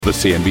The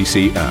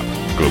CNBC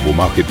app. Global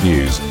market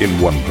news in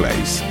one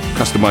place.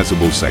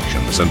 Customizable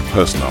sections and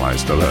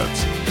personalized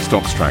alerts.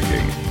 Stocks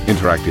tracking,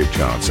 interactive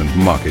charts and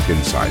market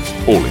insights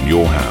all in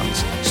your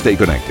hands. Stay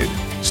connected.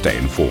 Stay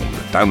informed.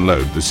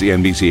 Download the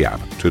CNBC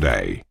app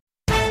today.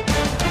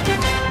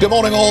 Good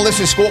morning all, this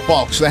is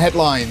Squawkbox. The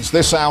headlines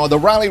this hour. The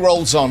rally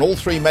rolls on. All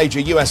three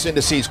major US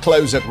indices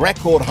close at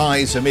record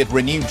highs amid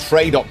renewed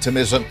trade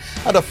optimism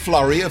and a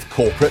flurry of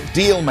corporate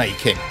deal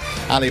making.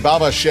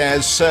 Alibaba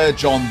shares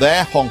surge on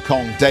their Hong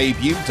Kong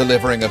debut,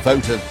 delivering a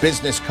vote of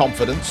business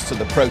confidence to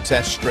the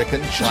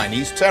protest-stricken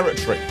Chinese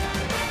territory.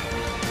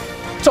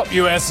 Top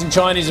US and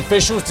Chinese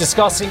officials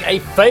discussing a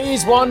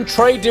phase one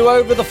trade deal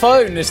over the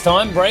phone, this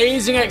time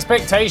raising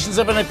expectations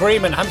of an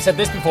agreement. I haven't said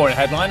this before in a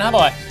headline, have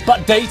I?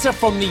 But data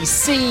from the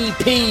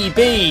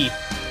CPB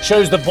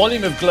shows the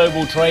volume of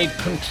global trade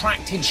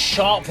contracted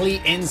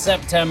sharply in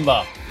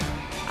September.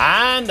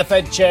 And the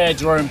Fed Chair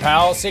Jerome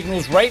Powell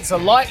signals rates are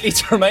likely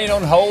to remain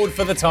on hold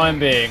for the time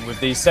being, with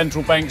the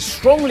central bank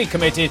strongly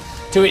committed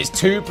to its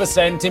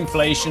 2%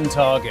 inflation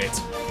target.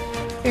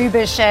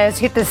 Uber shares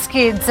hit the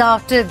skids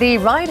after the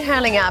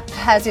ride-hailing app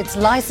has its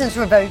license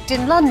revoked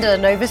in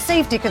London over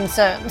safety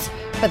concerns.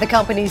 But the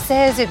company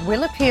says it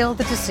will appeal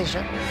the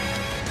decision.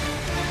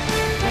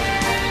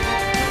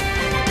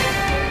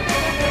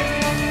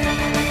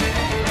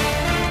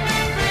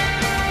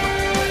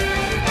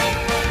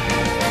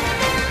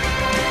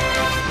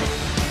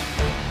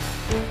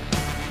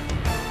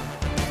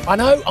 I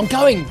know, I'm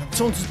going.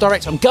 Someone's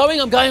director. I'm going.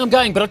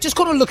 But I've just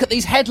got to look at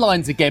these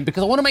headlines again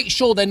because I want to make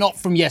sure they're not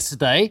from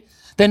yesterday.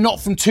 They're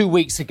not from 2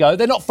 weeks ago.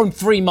 They're not from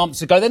 3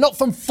 months ago. They're not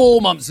from 4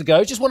 months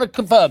ago. Just want to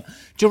confirm.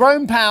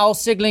 Jerome Powell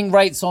signaling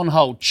rates on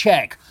hold.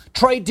 Check.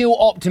 Trade deal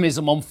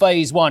optimism on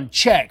phase one.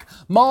 Check.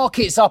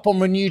 Markets up on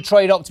renewed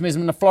trade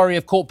optimism and a flurry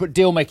of corporate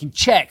deal making.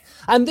 Check.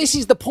 And this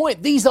is the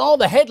point. These are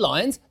the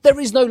headlines. There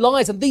is no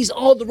lies, and these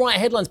are the right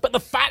headlines. But the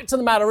fact of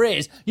the matter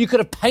is, you could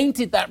have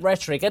painted that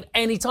rhetoric at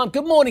any time.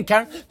 Good morning,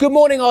 Karen. Good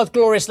morning, our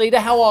glorious leader.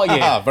 How are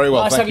you? Very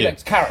well, nice thank you.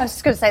 Karen. I was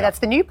just going to say that's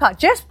the new part.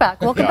 Jeff's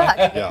back. Welcome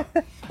back. Yeah.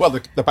 Well,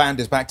 the band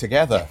is back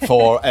together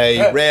for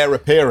a rare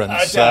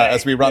appearance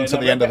as we run to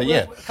the end of the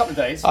year. A couple of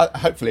days.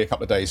 Hopefully a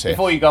couple of days here.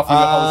 Before you go off your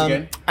holes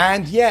again.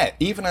 And yet,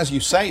 even as you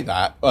say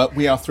that,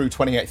 we are through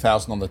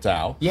 28,000 on the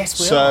Dow. Yes,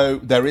 we are. So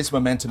there is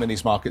momentum in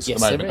these markets at the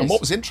moment. There is. And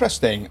what was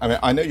interesting, I mean,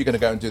 I know you're going to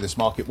go and do this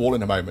market wall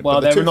in a moment. Well,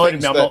 but they're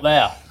reminding me I'm not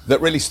there.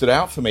 That really stood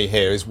out for me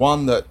here is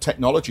one, that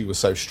technology was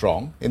so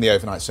strong in the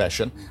overnight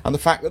session, and the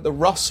fact that the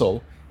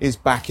Russell is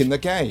back in the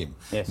game.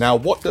 Yes. Now,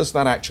 what does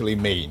that actually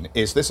mean?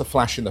 Is this a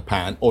flash in the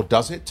pan, or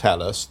does it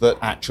tell us that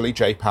actually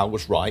Jay Powell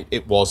was right?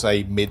 It was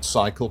a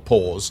mid-cycle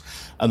pause,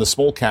 and the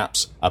small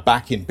caps are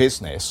back in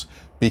business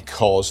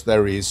because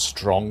there is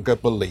stronger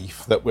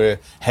belief that we're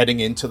heading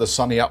into the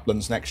sunny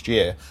uplands next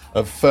year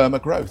of firmer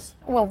growth.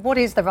 Well, what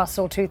is the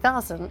Russell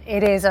 2000?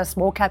 It is a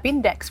small cap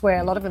index where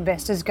a lot of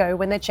investors go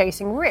when they're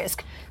chasing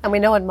risk. And we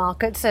know in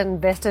markets,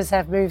 investors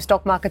have moved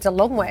stock markets a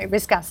long way,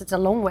 risk assets a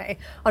long way,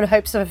 on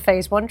hopes of a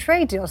phase one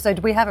trade deal. So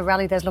do we have a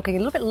rally that's looking a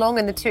little bit long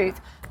in the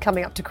tooth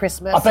coming up to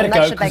Christmas? I better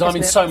go because I'm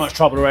in so much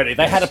trouble already.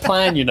 They had a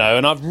plan, you know,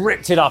 and I've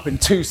ripped it up in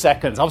 2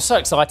 seconds. I was so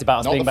excited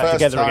about us being back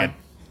together again.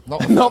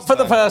 Not for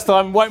the first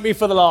time, won't be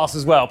for the last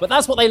as well. But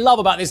that's what they love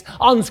about this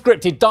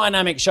unscripted,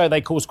 dynamic show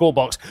they call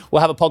Squawkbox.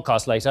 We'll have a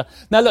podcast later.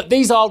 Now, look,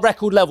 these are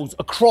record levels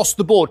across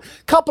the board.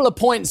 Couple of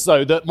points,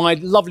 though, that my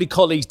lovely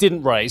colleagues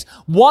didn't raise.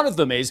 One of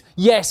them is,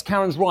 yes,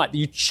 Karen's right.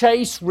 You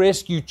chase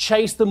risk, you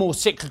chase the more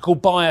cyclical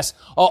bias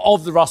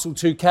of the Russell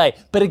 2K.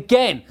 But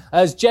again,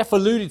 as Jeff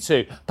alluded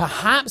to,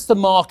 perhaps the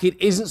market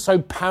isn't so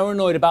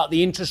paranoid about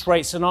the interest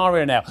rate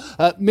scenario now.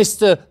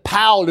 Mr.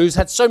 Powell, who's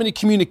had so many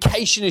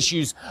communication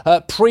issues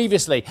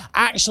previously,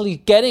 actually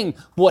getting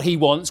what he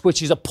wants,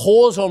 which is a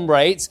pause on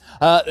rates,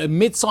 a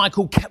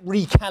mid-cycle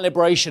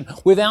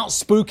recalibration without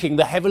spooking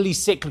the heavily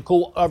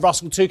cyclical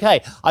Russell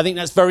 2K. I think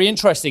that's very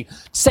interesting.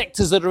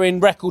 Sectors that are in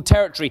record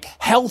territory.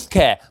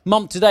 Healthcare,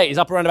 month to date, is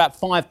up around about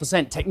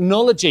 5%.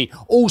 Technology,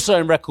 also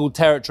in record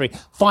territory.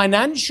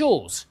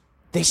 Financials.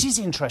 This is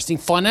interesting.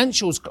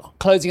 Financials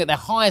closing at their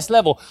highest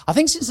level, I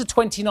think, since the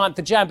 29th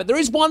of Jan. But there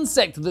is one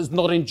sector that's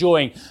not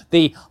enjoying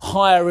the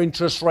higher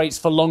interest rates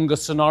for longer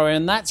scenario,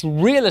 and that's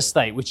real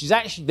estate, which is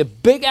actually the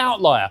big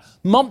outlier.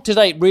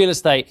 Month-to-date real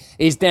estate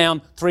is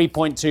down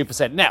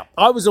 3.2%. Now,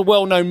 I was a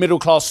well-known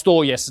middle-class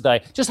store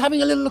yesterday, just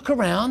having a little look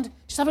around,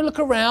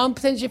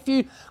 potentially a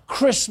few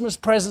Christmas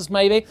presents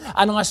maybe,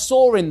 and I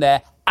saw in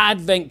there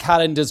advent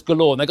calendars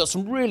galore. And they've got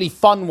some really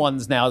fun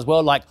ones now as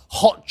well, like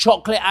hot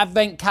chocolate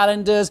advent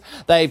calendars.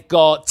 They've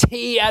got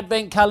tea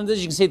advent calendars.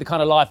 You can see the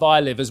kind of life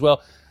I live as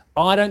well.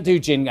 I don't do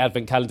Jin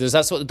advent calendars.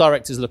 That's what the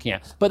director's looking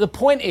at. But the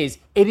point is,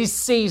 it is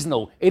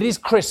seasonal. It is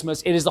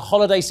Christmas. It is the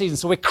holiday season.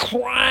 So we're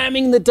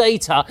cramming the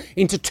data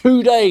into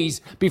 2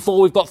 days before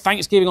we've got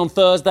Thanksgiving on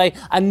Thursday,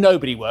 and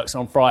nobody works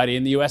on Friday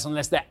in the US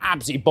unless they're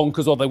absolutely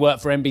bonkers or they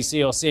work for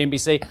NBC or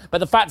CNBC. But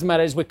the fact of the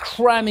matter is we're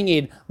cramming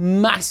in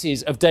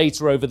masses of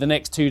data over the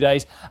next 2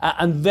 days.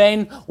 And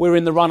then we're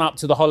in the run-up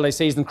to the holiday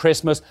season,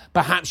 Christmas.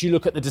 Perhaps you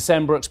look at the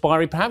December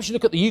expiry. Perhaps you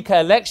look at the UK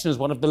election as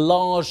one of the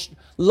last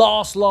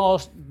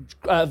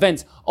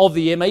events of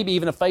the year, maybe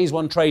even a phase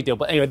one trade deal.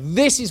 But anyway,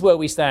 this is where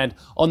we stand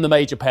on the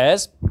major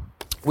pairs.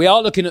 We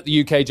are looking at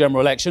the UK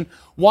general election,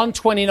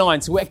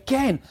 129. So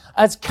again,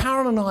 as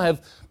Karen and I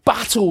have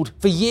battled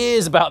for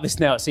years about this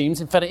now, it seems.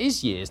 In fact, it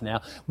is years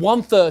now.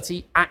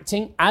 130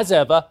 acting as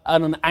ever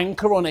and an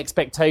anchor on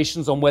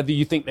expectations on whether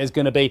you think there's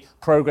going to be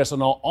progress or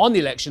not on the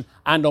election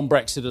and on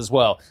Brexit as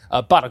well.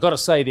 But I've got to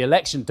say, the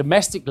election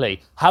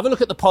domestically, have a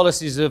look at the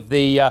policies of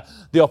the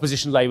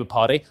opposition Labour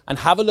Party and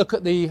have a look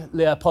at the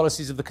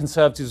policies of the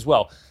Conservatives as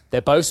well.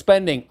 They're both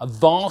spending a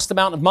vast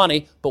amount of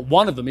money, but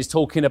one of them is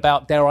talking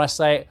about, dare I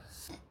say it,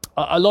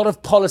 a lot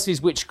of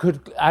policies which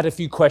could add a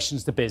few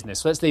questions to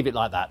business. So let's leave it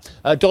like that.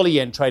 Dollar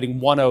yen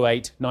trading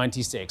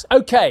 108.96.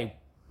 OK,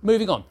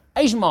 moving on.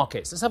 Asian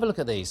markets. Let's have a look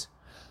at these.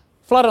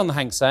 Flat on the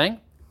Hang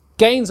Seng.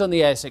 Gains on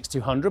the ASX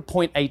 200,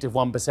 0.8 of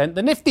 1%.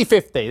 The Nifty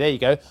 50, there you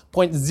go,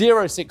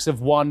 0.06 of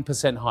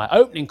 1% higher.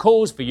 Opening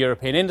calls for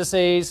European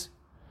indices.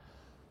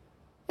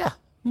 Yeah,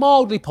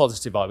 mildly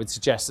positive, I would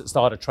suggest, at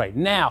start of trade.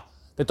 Now,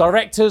 the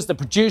directors, the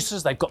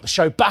producers, they've got the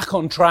show back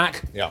on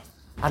track. Yeah.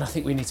 And I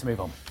think we need to move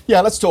on. Yeah,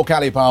 let's talk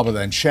Alibaba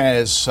then.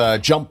 Shares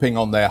jumping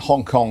on their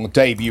Hong Kong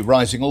debut,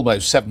 rising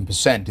almost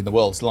 7% in the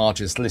world's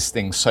largest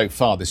listing so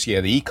far this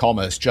year. The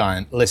e-commerce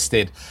giant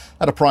listed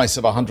at a price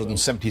of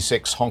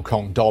 176 Hong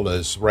Kong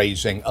dollars,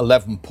 raising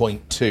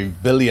 $11.2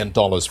 billion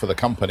for the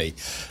company.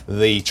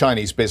 The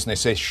Chinese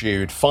business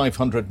issued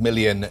 500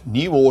 million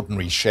new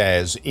ordinary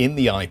shares in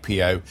the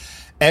IPO.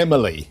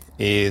 Emily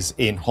is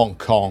in Hong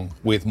Kong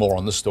with more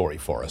on the story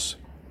for us.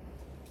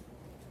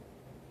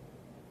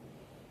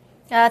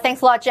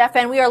 Thanks a lot, Jeff.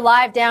 And we are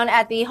live down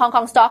at the Hong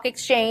Kong Stock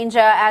Exchange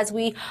as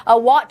we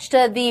watched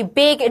the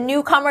big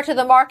newcomer to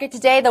the market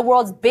today, the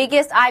world's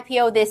biggest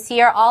IPO this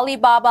year,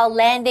 Alibaba,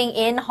 landing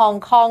in Hong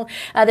Kong.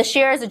 The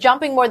shares are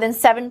jumping more than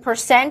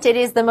 7%. It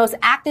is the most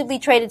actively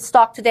traded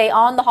stock today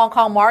on the Hong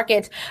Kong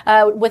market,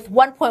 with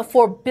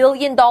 $1.4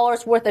 billion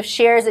worth of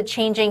shares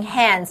changing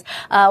hands.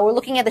 We're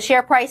looking at the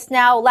share price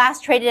now,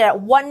 last traded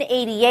at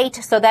 188,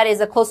 so that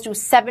is a close to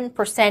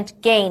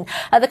 7% gain.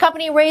 The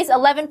company raised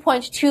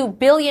 $11.2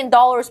 billion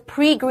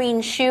pre-green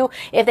shoe.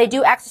 If they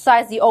do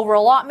exercise the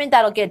over-allotment,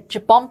 that'll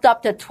get bumped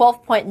up to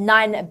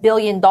 $12.9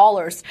 billion.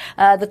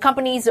 The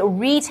company's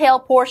retail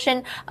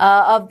portion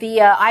of the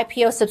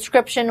IPO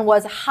subscription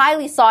was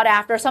highly sought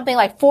after, something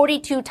like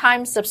 42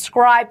 times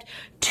subscribed.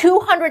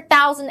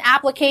 200,000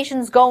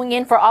 applications going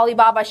in for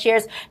Alibaba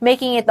shares,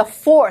 making it the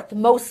fourth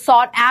most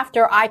sought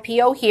after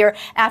IPO here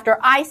after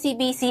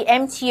ICBC,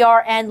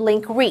 MTR, and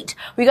Link REIT.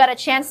 We got a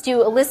chance to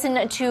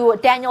listen to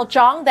Daniel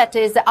Zhang, that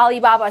is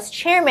Alibaba's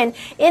chairman,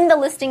 in the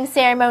listing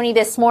ceremony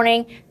this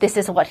morning. This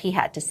is what he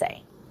had to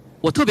say.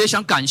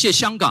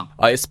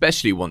 I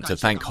especially want to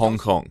thank Hong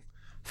Kong.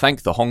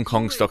 Thank the Hong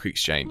Kong Stock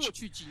Exchange.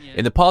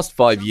 In the past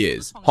 5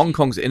 years, Hong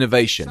Kong's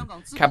innovation,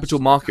 capital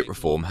market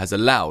reform has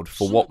allowed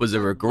for what was a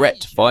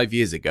regret 5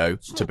 years ago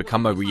to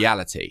become a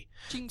reality.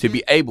 To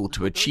be able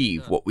to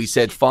achieve what we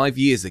said 5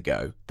 years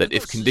ago, that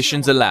if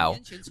conditions allow,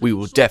 we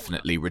will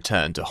definitely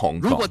return to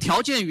Hong Kong.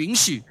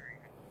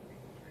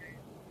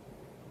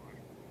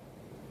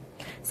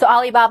 So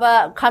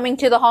Alibaba coming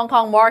to the Hong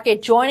Kong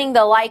market, joining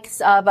the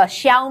likes of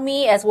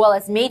Xiaomi as well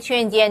as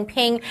Meituan and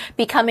Dianping,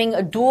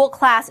 becoming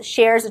dual-class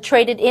shares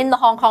traded in the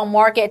Hong Kong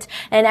market.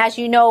 And as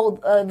you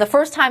know, the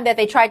first time that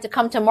they tried to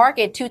come to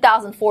market,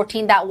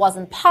 2014, that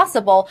wasn't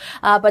possible.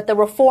 But the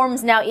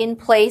reforms now in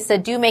place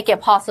do make it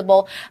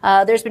possible.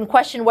 There's been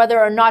question whether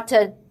or not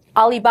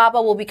Alibaba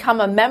will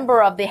become a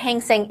member of the Hang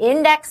Seng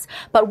Index,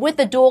 but with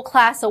the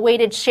dual-class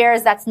awaited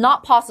shares, that's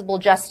not possible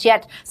just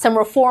yet. Some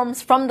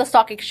reforms from the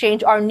stock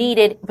exchange are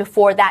needed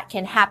before that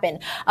can happen.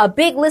 A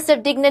big list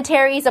of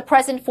dignitaries are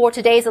present for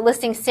today's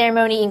listing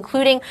ceremony,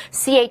 including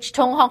C.H.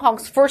 Tung, Hong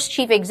Kong's first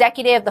chief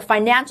executive, the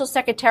financial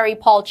secretary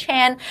Paul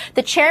Chan,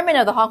 the chairman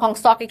of the Hong Kong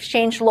Stock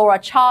Exchange Laura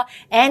Cha,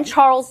 and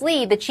Charles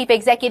Lee, the chief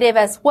executive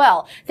as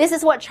well. This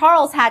is what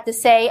Charles had to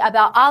say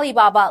about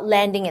Alibaba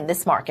landing in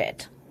this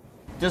market.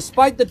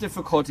 Despite the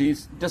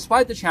difficulties,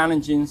 despite the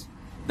challenges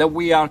that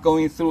we are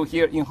going through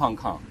here in Hong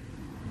Kong,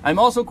 I'm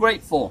also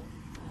grateful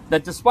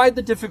that despite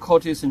the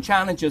difficulties and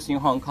challenges in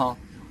Hong Kong,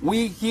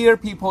 we hear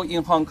people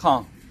in Hong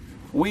Kong,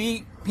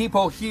 we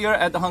people here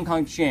at the Hong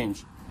Kong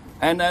Exchange,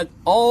 and at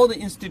all the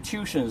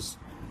institutions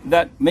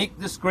that make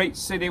this great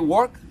city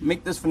work,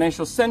 make this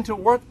financial center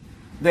work,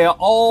 they are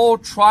all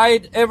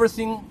tried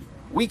everything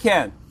we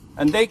can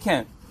and they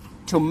can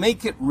to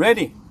make it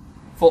ready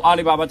for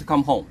Alibaba to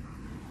come home.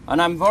 And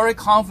I'm very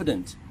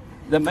confident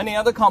that many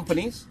other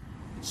companies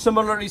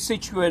similarly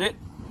situated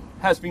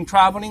has been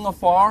traveling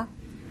afar,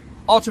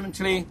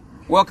 ultimately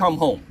will come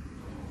home.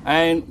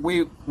 and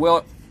we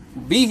will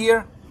be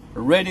here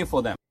ready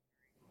for them.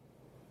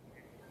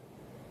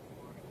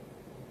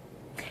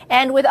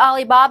 And with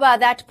Alibaba,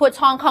 that puts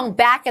Hong Kong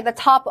back at the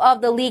top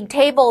of the league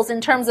tables in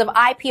terms of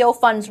IPO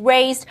funds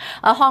raised.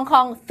 Hong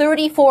Kong,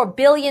 $34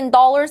 billion.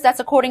 That's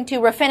according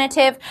to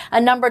Refinitiv.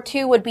 Number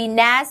 2 would be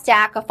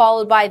NASDAQ,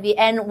 followed by the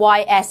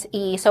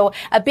NYSE. So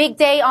a big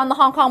day on the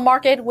Hong Kong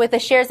market with the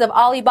shares of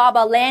Alibaba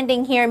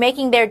landing here,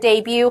 making their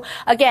debut.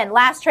 Again,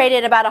 last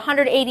traded about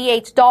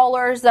 $188.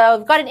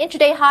 Got an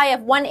intraday high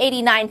of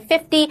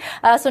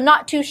 $189.50. So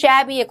not too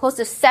shabby, a close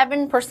to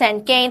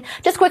 7% gain.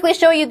 Just quickly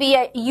show you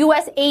the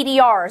US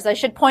ADRs. I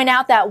should point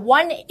out that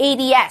one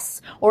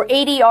ADS or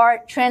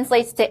ADR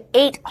translates to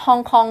 8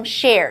 Hong Kong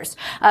shares.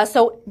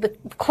 So the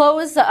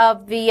close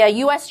of the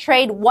U.S.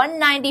 trade,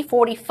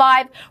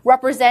 190.45,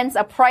 represents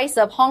a price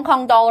of Hong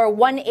Kong dollar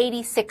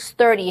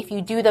 186.30 if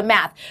you do the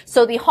math.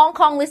 So the Hong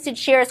Kong listed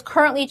shares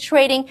currently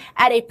trading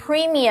at a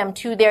premium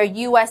to their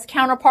U.S.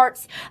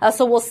 counterparts.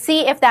 So we'll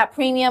see if that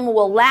premium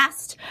will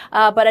last.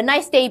 But a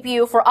nice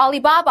debut for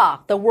Alibaba,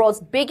 the world's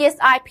biggest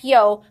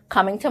IPO,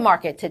 coming to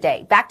market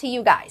today. Back to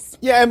you guys.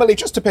 Yeah, Emily,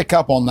 just to pick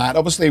up on that,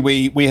 obviously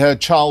we heard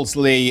Charles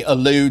Lee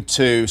allude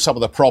to some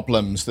of the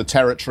problems the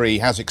territory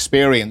has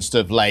experienced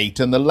of late,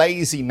 and the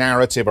lazy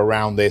narrative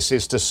around this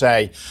is to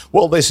say,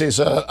 well, this is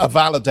a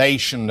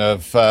validation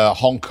of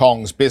Hong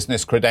Kong's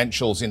business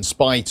credentials in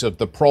spite of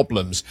the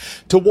problems.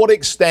 To what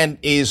extent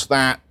is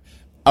that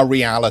a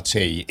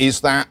reality? Is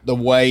that the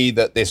way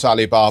that this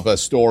Alibaba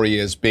story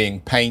is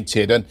being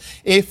painted? And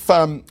if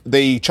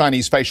the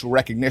Chinese facial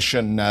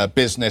recognition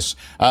business,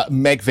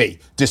 Megvii,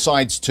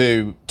 decides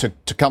to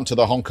come to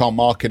the Hong Kong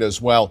market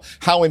as well,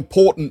 how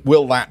important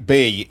will that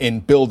be in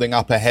building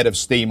up a head of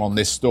steam on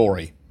this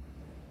story?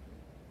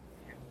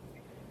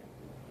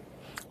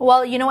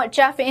 Well, you know what,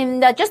 Jeff,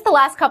 in just the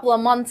last couple of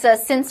months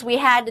since we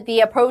had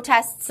the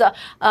protests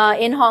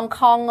in Hong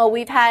Kong,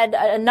 we've had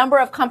a number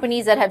of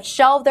companies that have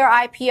shelved their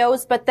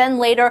IPOs, but then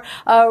later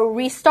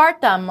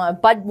restart them.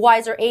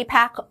 Budweiser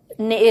APAC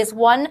is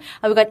one.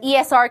 We've got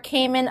ESR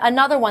Cayman,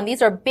 another one.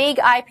 These are big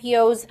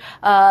IPOs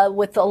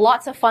with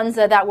lots of funds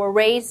that were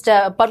raised.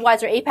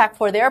 Budweiser APAC,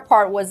 for their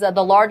part, was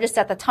the largest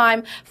at the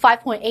time,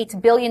 $5.8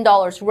 billion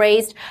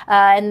raised,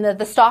 and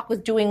the stock was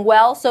doing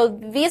well. So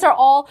these are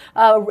all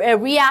a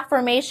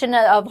reaffirmation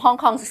of Hong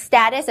Kong's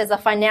status as a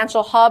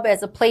financial hub,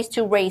 as a place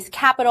to raise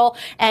capital.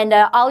 And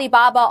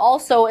Alibaba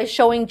also is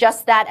showing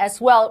just that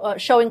as well,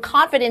 showing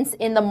confidence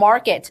in the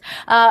market.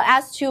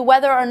 As to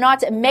whether or not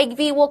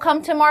Megvii will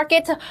come to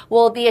market,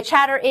 well, the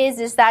chatter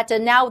is that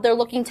now they're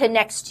looking to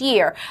next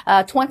year.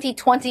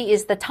 2020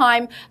 is the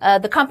time.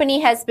 The company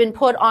has been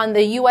put on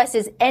the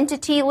U.S.'s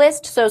entity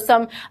list, so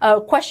some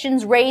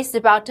questions raised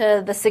about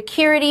the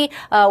security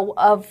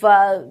of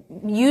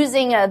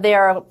using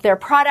their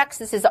products.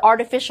 This is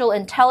artificial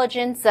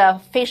intelligence,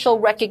 facial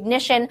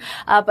recognition,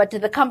 but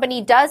the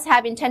company does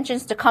have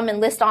intentions to come and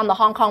list on the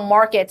Hong Kong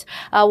market.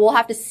 We'll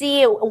have to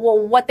see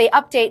what they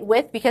update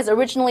with, because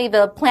originally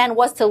the plan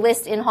was to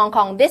list in Hong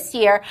Kong this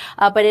year,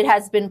 but it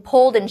has been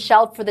pulled and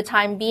shelved for the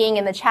time being,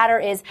 and the chatter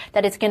is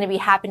that it's going to be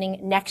happening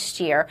next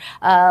year.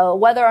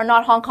 Whether or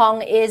not Hong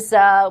Kong is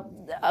a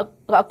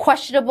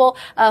questionable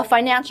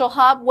financial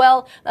hub,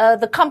 well,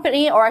 the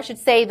company, or I should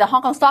say the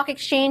Hong Kong Stock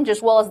Exchange,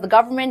 as well as the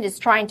government, is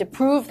trying to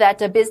prove that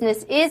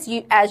business is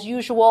as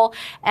usual.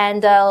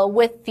 And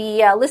with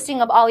the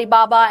listing of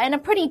Alibaba and a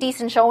pretty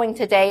decent showing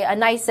today, a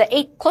nice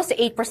close to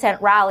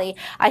 8% rally,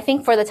 I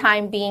think for the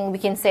time being we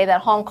can say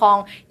that Hong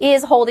Kong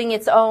is holding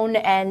its own,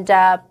 and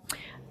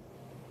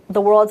the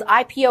world's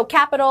IPO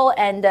capital,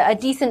 and a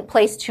decent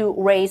place to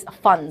raise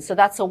funds. So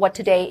that's what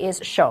today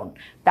is shown.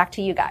 Back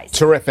to you guys.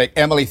 Terrific.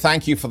 Emily,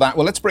 thank you for that.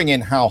 Well, let's bring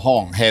in Hao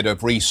Hong, Head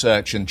of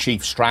Research and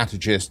Chief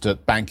Strategist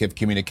at Bank of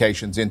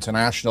Communications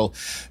International.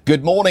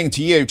 Good morning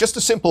to you. Just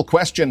a simple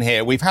question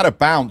here. We've had a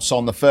bounce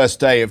on the first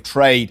day of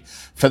trade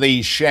for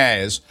these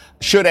shares.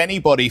 Should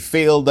anybody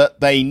feel that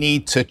they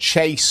need to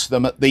chase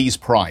them at these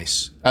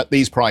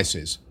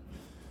prices?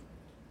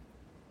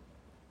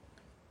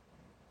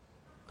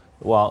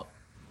 Well,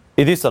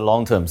 it is a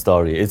long-term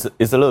story. It's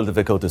a little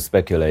difficult to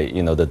speculate,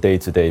 the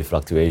day-to-day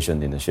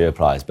fluctuation in the share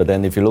price. But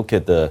then if you look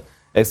at the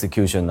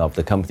execution of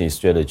the company's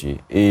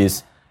strategy,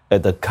 is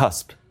at the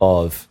cusp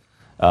of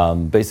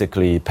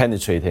basically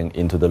penetrating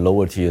into the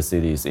lower-tier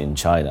cities in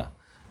China.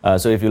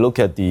 So if you look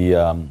at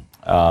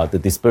the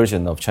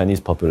dispersion of Chinese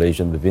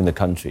population within the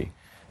country,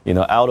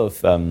 out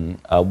of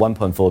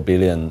 1.4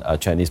 billion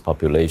Chinese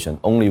population,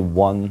 only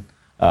 100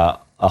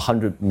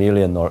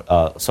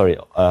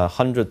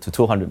 to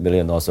 200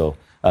 million or so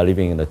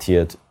living in the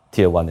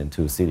tier 1 and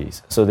 2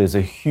 cities. So there's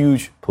a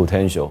huge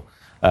potential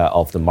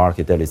of the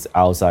market that is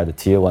outside the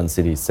tier 1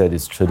 cities that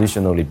is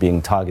traditionally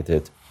being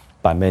targeted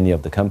by many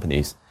of the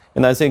companies.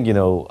 And I think,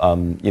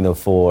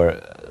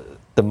 for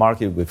the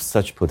market with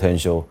such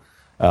potential,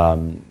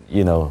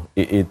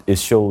 it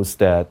shows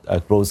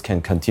that growth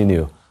can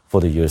continue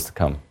for the years to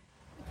come.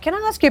 Can I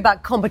ask you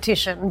about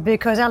competition?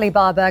 Because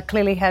Alibaba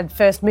clearly had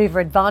first mover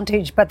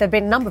advantage, but there have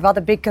been a number of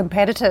other big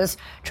competitors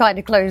trying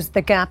to close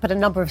the gap and a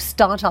number of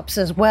startups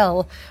as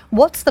well.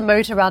 What's the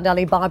moat around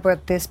Alibaba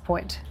at this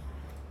point?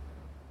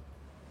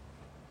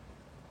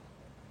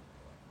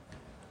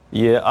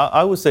 Yeah,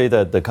 I would say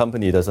that the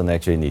company doesn't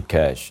actually need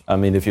cash. I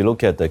mean, if you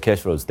look at the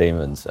cash flow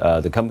statements,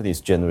 the company is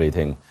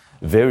generating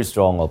very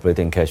strong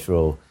operating cash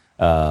flow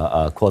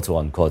quarter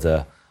on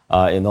quarter.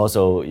 And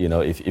also,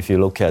 if you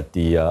look at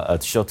the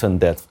short-term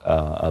debt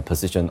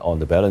position on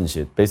the balance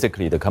sheet,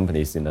 basically the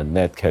company is in a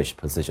net cash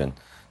position.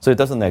 So it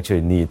doesn't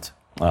actually need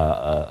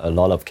a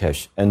lot of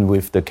cash. And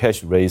with the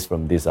cash raised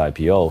from this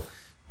IPO,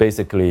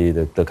 basically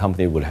the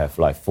company would have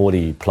like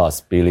 40 plus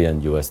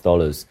billion US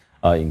dollars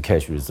in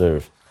cash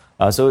reserve.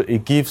 So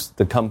it gives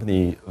the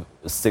company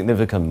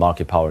significant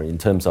market power in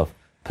terms of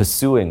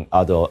pursuing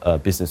other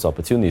business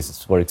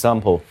opportunities. For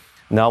example,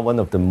 now one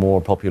of the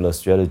more popular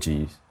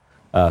strategies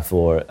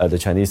for the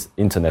Chinese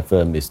internet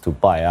firm is to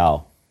buy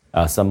out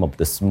some of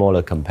the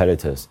smaller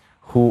competitors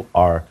who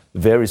are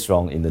very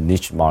strong in the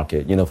niche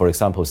market. For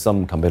example,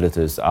 some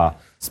competitors are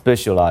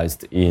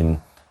specialized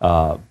in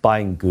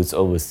buying goods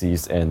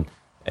overseas and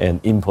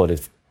import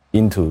it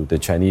into the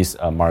Chinese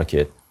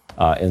market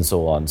and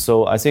so on.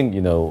 So I think,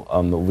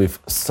 with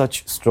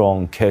such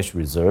strong cash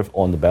reserve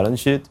on the balance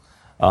sheet,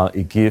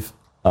 it gives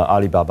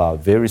Alibaba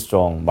very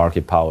strong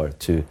market power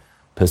to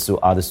pursue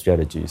other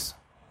strategies.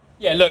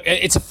 Yeah, look,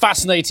 it's a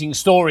fascinating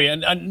story,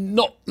 and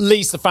not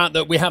least the fact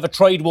that we have a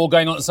trade war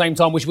going on at the same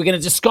time, which we're going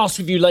to discuss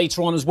with you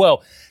later on as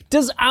well.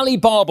 Does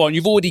Alibaba, and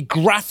you've already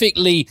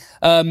graphically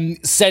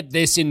said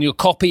this in your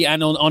copy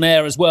and on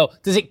air as well,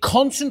 does it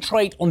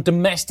concentrate on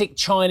domestic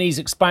Chinese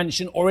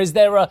expansion, or is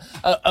there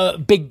a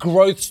big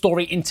growth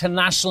story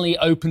internationally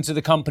open to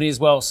the company as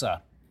well, sir?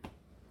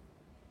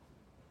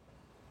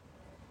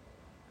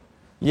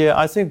 Yeah,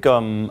 I think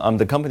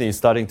the company is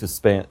starting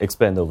to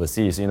expand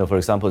overseas. For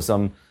example,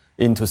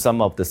 into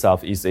some of the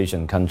Southeast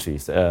Asian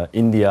countries,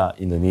 India,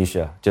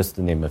 Indonesia, just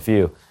to name a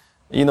few.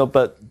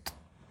 But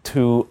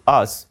to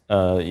us,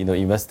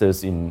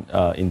 investors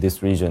in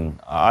this region,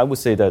 I would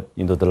say that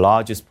the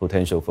largest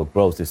potential for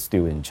growth is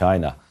still in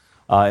China,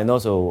 and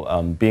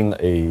also being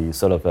a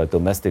sort of a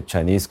domestic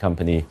Chinese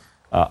company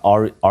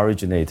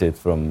originated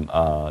from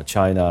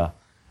China,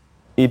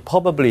 it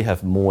probably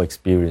have more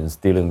experience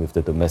dealing with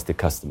the domestic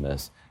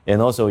customers.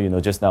 And also,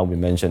 just now we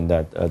mentioned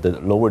that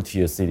the lower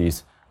tier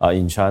cities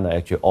in China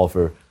actually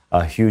offer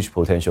a huge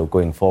potential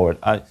going forward.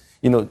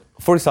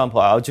 For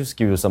example, I'll just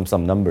give you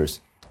some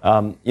numbers.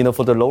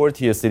 For the lower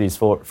tier cities,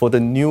 for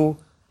the new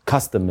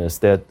customers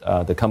that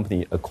the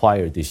company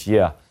acquired this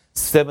year,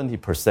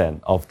 70%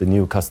 of the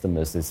new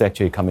customers is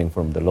actually coming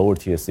from the lower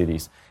tier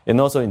cities.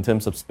 And also in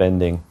terms of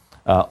spending,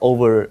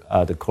 over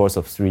the course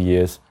of 3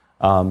 years,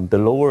 the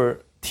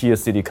lower tier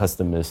city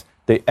customers,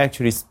 they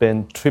actually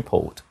spend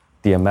tripled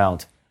the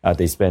amount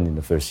they spend in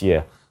the first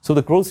year. So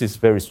the growth is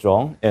very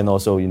strong, and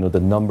also, the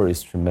number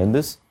is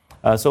tremendous.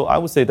 So I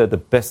would say that the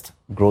best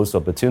growth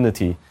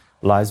opportunity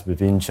lies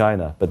within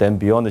China. But then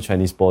beyond the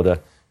Chinese border,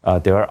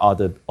 there are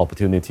other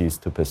opportunities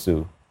to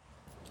pursue.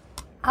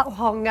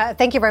 Hong,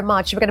 thank you very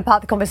much. We're going to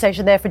part the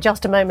conversation there for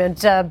just a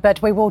moment,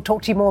 but we will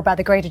talk to you more about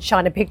the greater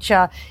China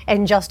picture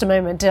in just a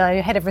moment.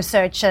 Head of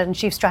Research and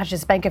Chief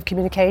Strategist, Bank of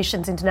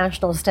Communications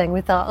International, staying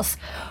with us.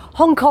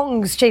 Hong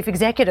Kong's Chief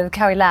Executive,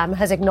 Carrie Lam,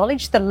 has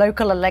acknowledged the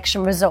local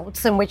election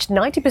results in which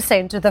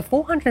 90% of the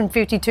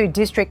 452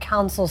 district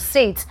council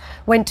seats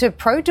went to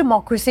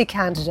pro-democracy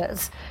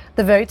candidates.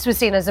 The votes were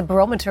seen as a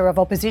barometer of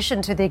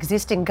opposition to the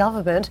existing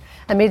government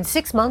amid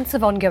 6 months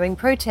of ongoing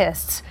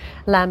protests.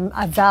 Lam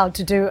vowed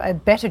to do a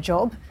better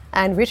job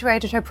and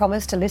reiterated her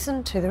promise to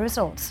listen to the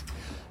results.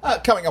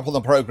 Coming up on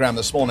the programme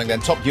this morning, then,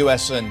 top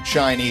US and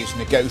Chinese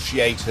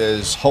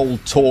negotiators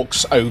hold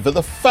talks over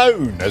the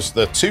phone as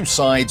the two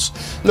sides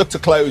look to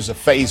close a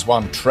Phase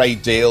 1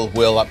 trade deal.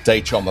 We'll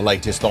update you on the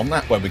latest on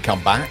that when we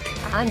come back.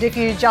 And if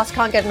you just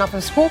can't get enough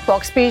of Squawk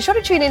Box, be sure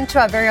to tune in to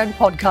our very own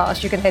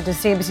podcast. You can head to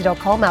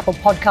CNBC.com, Apple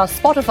Podcasts,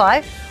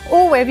 Spotify,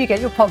 or wherever you get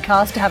your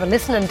podcast to have a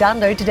listen and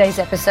download today's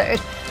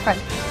episode.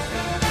 Right.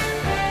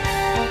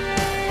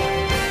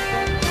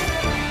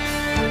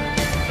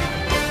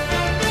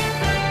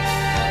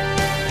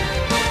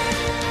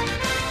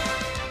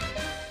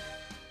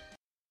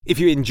 If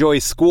you enjoy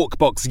Squawk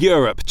Box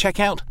Europe, check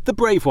out the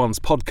Brave Ones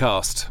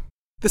podcast.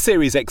 The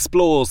series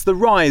explores the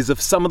rise of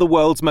some of the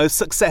world's most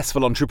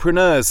successful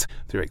entrepreneurs.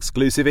 Through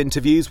exclusive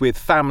interviews with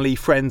family,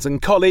 friends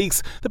and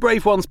colleagues, the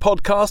Brave Ones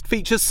podcast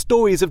features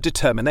stories of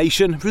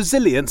determination,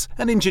 resilience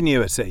and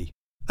ingenuity.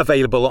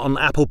 Available on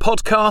Apple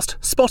Podcast,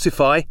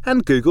 Spotify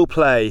and Google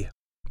Play.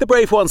 The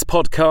Brave Ones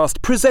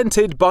podcast,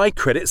 presented by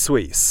Credit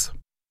Suisse.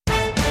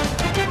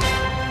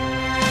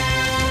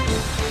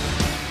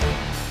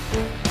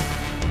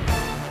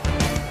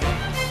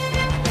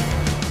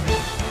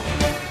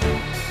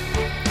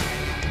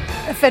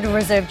 Federal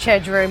Reserve Chair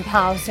Jerome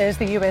Powell says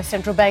the US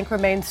central bank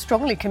remains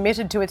strongly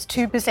committed to its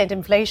 2%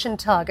 inflation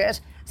target,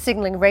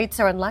 signalling rates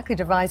are unlikely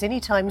to rise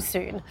anytime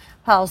soon.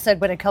 Powell said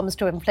when it comes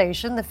to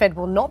inflation, the Fed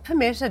will not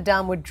permit a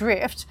downward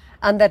drift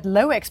and that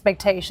low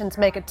expectations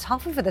make it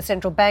tougher for the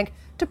central bank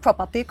to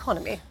prop up the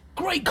economy.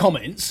 Great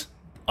comments.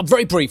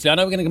 Very briefly, I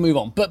know we're going to move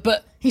on,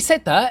 but he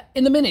said that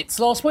in the minutes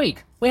last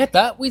week. We'd had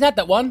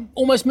that one,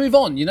 almost move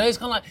on, you know, it's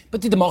kind of like, but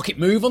did the market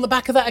move on the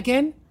back of that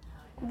again?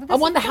 I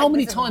wonder how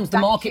many times the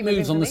market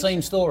moves on the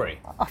same story.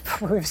 Oh,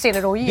 we've seen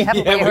it all year,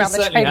 haven't we, around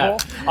the trade war?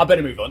 I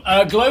better move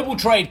on. Global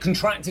trade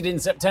contracted in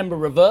September,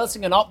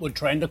 reversing an upward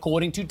trend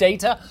according to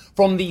data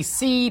from the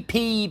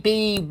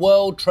CPB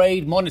World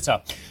Trade Monitor.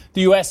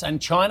 The US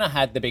and China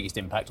had the biggest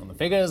impact on the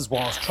figures,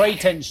 whilst trade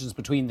tensions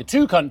between the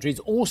two countries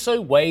also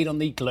weighed on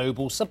the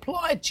global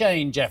supply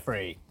chain,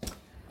 Jeffrey.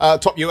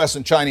 Top US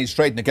and Chinese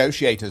trade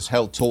negotiators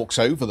held talks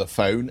over the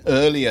phone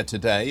earlier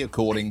today,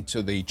 according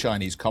to the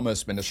Chinese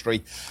Commerce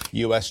Ministry.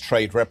 US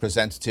Trade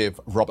Representative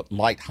Robert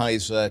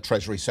Lighthizer,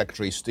 Treasury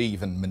Secretary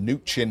Steven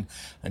Mnuchin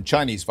and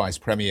Chinese Vice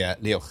Premier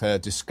Liu He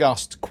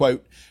discussed,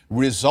 quote,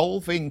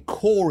 resolving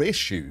core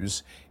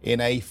issues in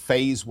a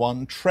Phase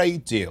 1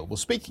 trade deal. Well,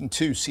 speaking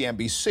to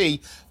CNBC,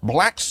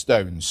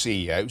 Blackstone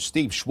CEO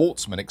Steve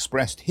Schwarzman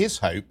expressed his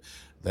hope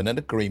that an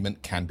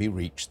agreement can be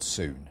reached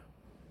soon.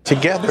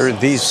 Together,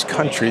 these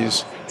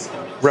countries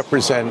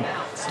represent,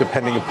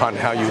 depending upon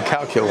how you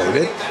calculate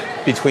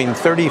it, between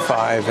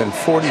 35 and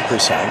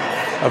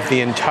 40% of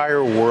the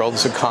entire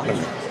world's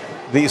economy.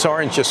 These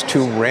aren't just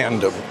two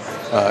random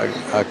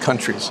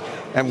countries.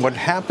 And what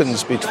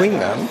happens between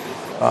them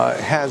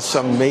has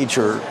some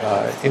major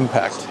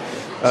impact.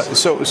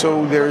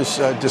 So there's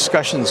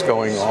discussions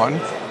going on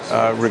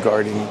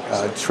regarding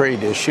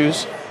trade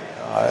issues.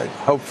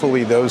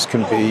 Hopefully those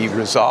can be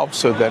resolved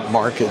so that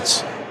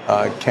markets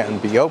can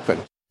be open.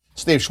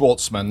 Steve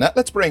Schwarzman.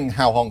 Let's bring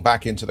Hao Hong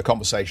back into the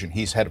conversation.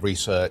 He's head of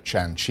research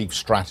and chief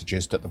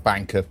strategist at the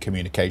Bank of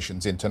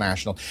Communications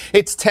International.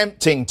 It's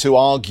tempting to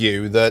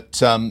argue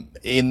that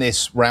in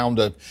this round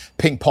of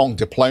ping-pong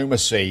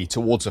diplomacy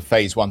towards a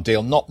Phase 1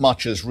 deal, not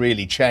much has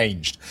really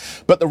changed.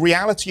 But the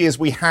reality is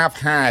we have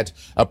had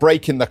a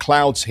break in the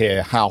clouds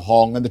here, Hao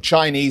Hong, and the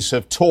Chinese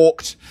have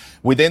talked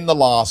within the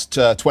last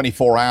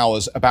 24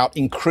 hours about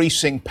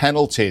increasing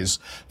penalties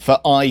for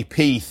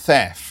IP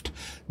theft.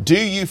 Do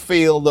you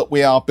feel that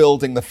we are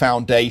building the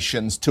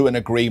foundations to an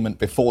agreement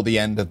before the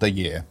end of the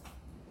year?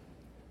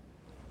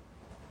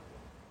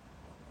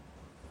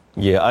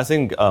 Yeah, I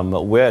think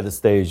we're at a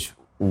stage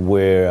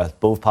where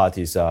both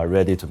parties are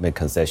ready to make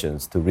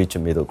concessions to reach a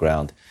middle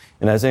ground.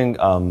 And I think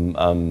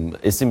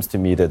it seems to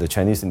me that the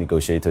Chinese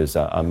negotiators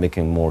are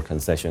making more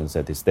concessions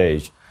at this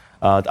stage.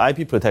 The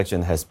IP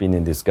protection has been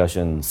in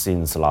discussion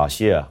since last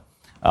year.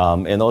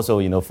 And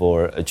also,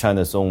 for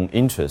China's own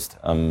interest,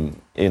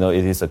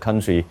 it is a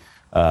country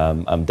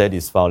that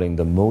is filing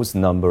the most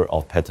number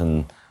of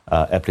patent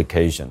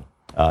application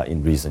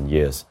in recent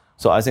years.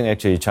 So I think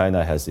actually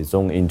China has its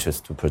own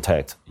interest to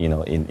protect,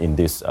 in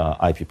this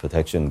IP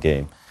protection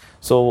game.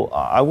 So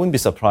I wouldn't be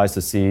surprised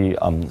to see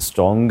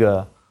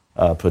stronger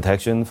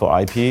protection for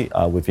IP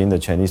within the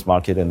Chinese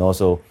market, and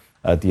also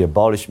the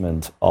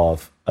abolishment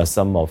of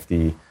some of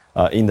the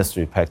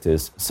industry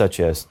practice, such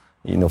as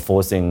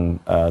forcing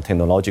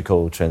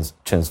technological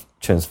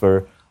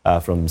transfer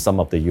from some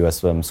of the U.S.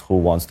 firms who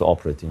wants to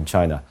operate in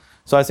China.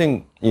 So I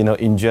think,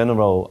 in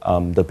general,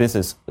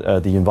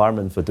 the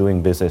environment for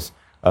doing business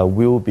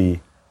will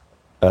be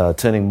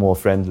turning more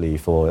friendly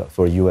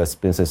for U.S.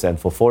 business and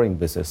for foreign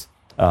business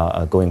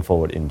going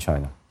forward in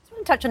China.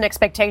 Touch on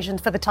expectations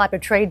for the type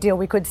of trade deal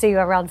we could see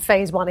around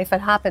Phase 1 if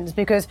it happens,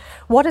 because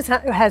what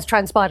has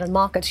transpired in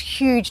markets,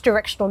 huge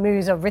directional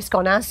moves of risk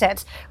on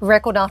assets,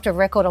 record after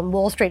record on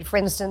Wall Street, for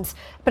instance.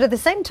 But at the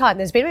same time,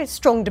 there's been a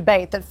strong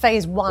debate that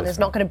Phase 1 is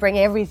not going to bring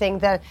everything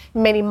that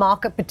many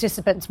market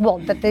participants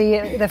want, that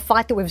the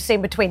fight that we've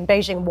seen between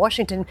Beijing and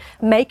Washington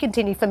may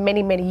continue for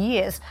many, many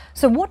years.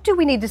 So what do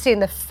we need to see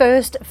in the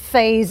first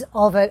phase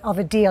of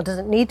a deal? Does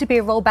it need to be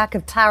a rollback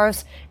of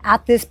tariffs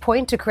at this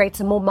point to create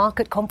some more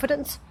market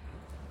confidence?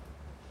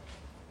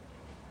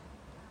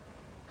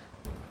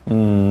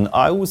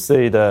 I would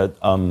say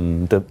that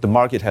the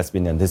market has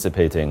been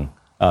anticipating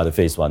the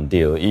Phase 1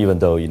 deal, even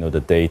though, the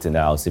date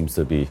now seems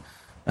to be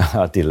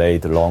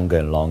delayed longer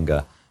and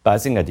longer. But I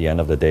think at the end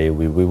of the day,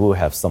 we will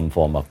have some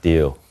form of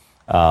deal,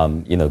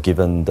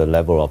 given the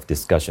level of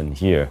discussion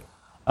here.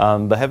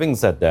 But having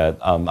said that,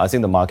 I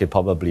think the market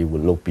probably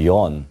will look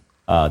beyond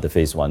the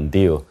Phase 1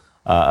 deal,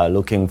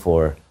 looking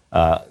for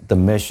the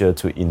measure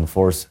to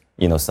enforce,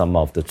 some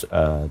of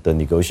the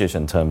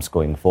negotiation terms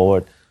going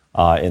forward.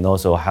 And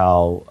also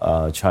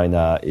how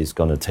China is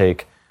going to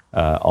take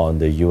on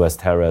the U.S.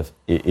 tariff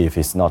if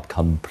it's not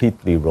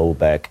completely rolled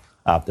back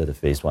after the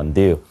Phase 1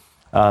 deal.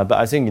 But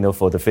I think,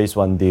 for the Phase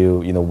 1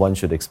 deal, one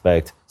should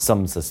expect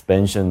some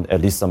suspension,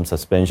 at least some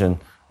suspension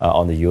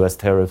on the U.S.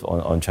 tariff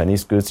on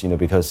Chinese goods,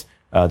 because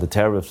the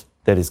tariff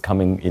that is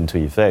coming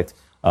into effect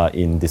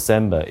in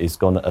December is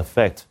going to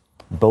affect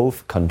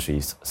both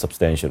countries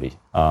substantially.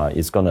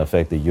 It's going to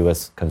affect the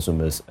U.S.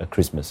 consumers'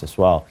 Christmas as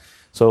well.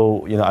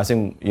 So, I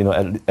think,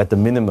 at the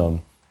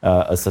minimum,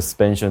 a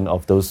suspension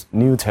of those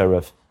new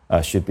tariffs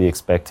should be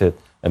expected,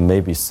 and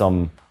maybe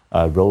some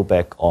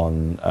rollback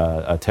on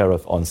a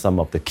tariff on some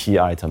of the key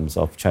items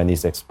of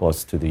Chinese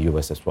exports to the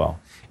U.S. as well.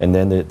 And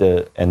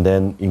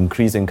then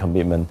increasing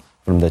commitment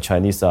from the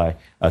Chinese side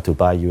to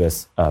buy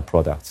U.S.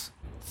 products.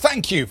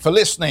 Thank you for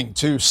listening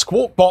to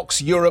Squawk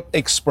Box Europe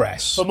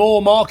Express. For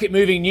more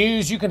market-moving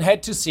news, you can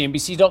head to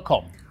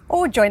CNBC.com.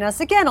 Or join us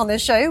again on the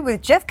show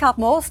with Jeff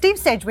Cutmore, Steve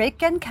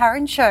Sedgwick and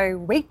Karen Cho,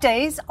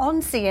 weekdays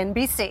on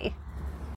CNBC.